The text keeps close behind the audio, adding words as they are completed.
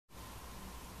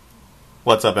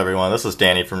What's up everyone, this is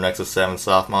Danny from Nexus 7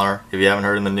 softModder. If you haven't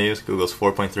heard in the news, Google's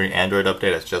 4.3 Android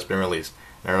update has just been released.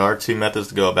 There are two methods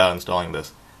to go about installing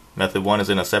this. Method 1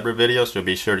 is in a separate video, so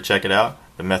be sure to check it out.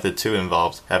 But method 2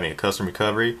 involves having a custom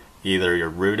recovery. Either you're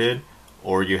rooted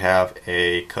or you have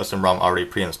a custom ROM already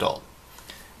pre-installed.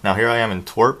 Now here I am in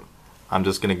TWRP. I'm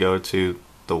just going to go to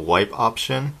the wipe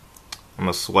option. I'm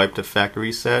going to swipe to factory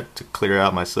reset to clear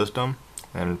out my system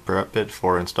and prep it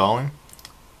for installing.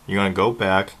 You're going to go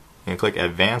back and click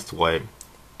Advanced Wipe.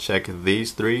 Check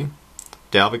these three: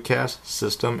 Dalvik,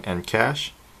 System, and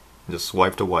Cache. And just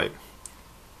swipe to wipe.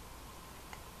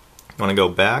 You want to go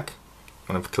back.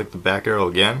 You want to click the back arrow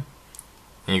again,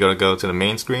 and you're going to go to the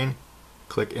main screen.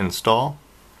 Click Install.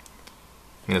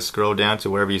 You're going to scroll down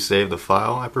to wherever you saved the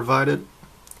file I provided.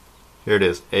 Here it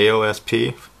is,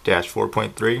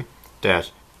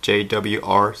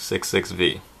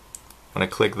 AOSP-4.3-JWR66V. Want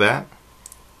to click that.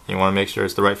 You want to make sure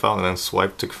it's the right file and then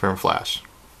swipe to confirm flash.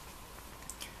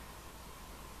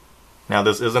 Now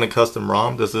this isn't a custom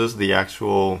ROM, this is the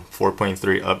actual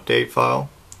 4.3 update file,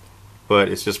 but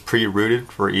it's just pre-rooted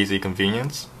for easy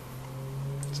convenience.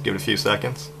 Just give it a few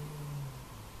seconds.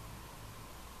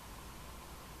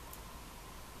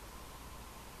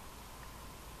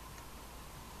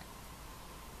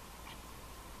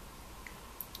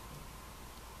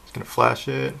 Just going to flash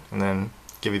it and then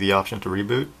give you the option to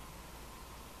reboot.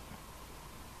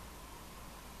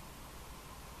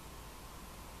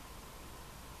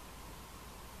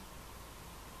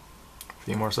 A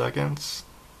few more seconds.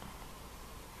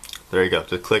 There you go.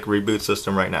 Just click Reboot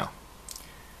System right now.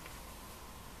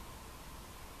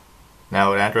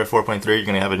 Now with Android 4.3, you're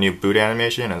going to have a new boot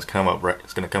animation, and it's going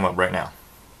to come up right now.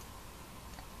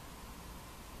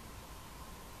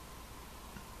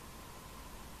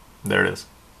 There it is.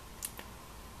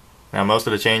 Now most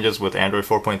of the changes with Android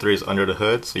 4.3 is under the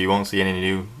hood, so you won't see any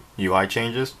new UI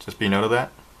changes. Just be note of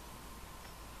that.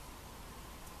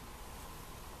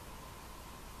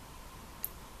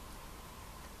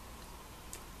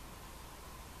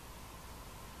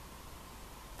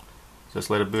 Just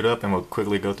let it boot up and we'll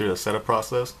quickly go through the setup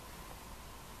process.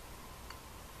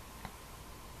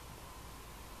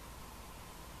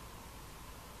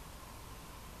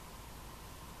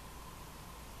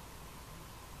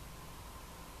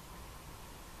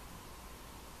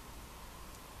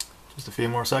 Just a few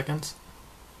more seconds.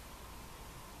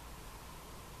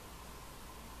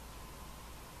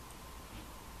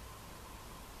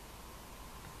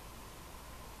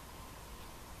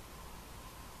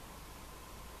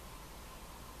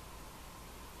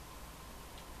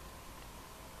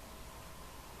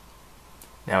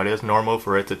 Now it is normal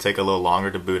for it to take a little longer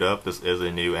to boot up. This is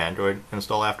a new Android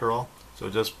install after all, so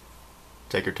just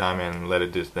take your time and let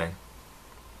it do its thing.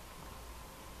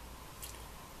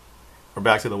 We're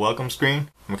back to the welcome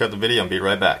screen. I'm going to cut the video and be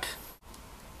right back.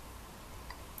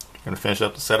 I'm going to finish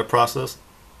up the setup process.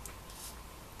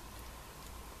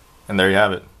 And there you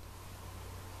have it.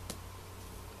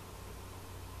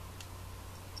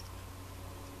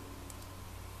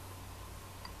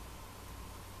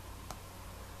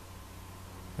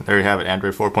 There you have it,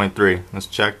 Android 4.3. Let's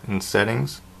check in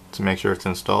settings to make sure it's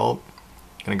installed.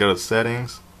 I'm going to go to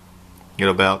settings, get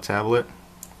about tablet,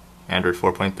 Android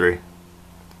 4.3.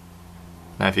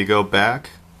 Now if you go back,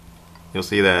 you'll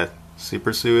see that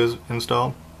SuperSU is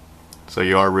installed, so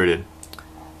you are rooted.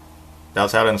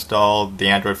 That's how to install the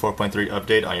Android 4.3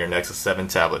 update on your Nexus 7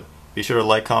 tablet. Be sure to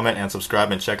like, comment, and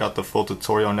subscribe, and check out the full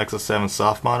tutorial on Nexus 7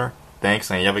 softModder. Thanks,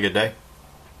 and you have a good day.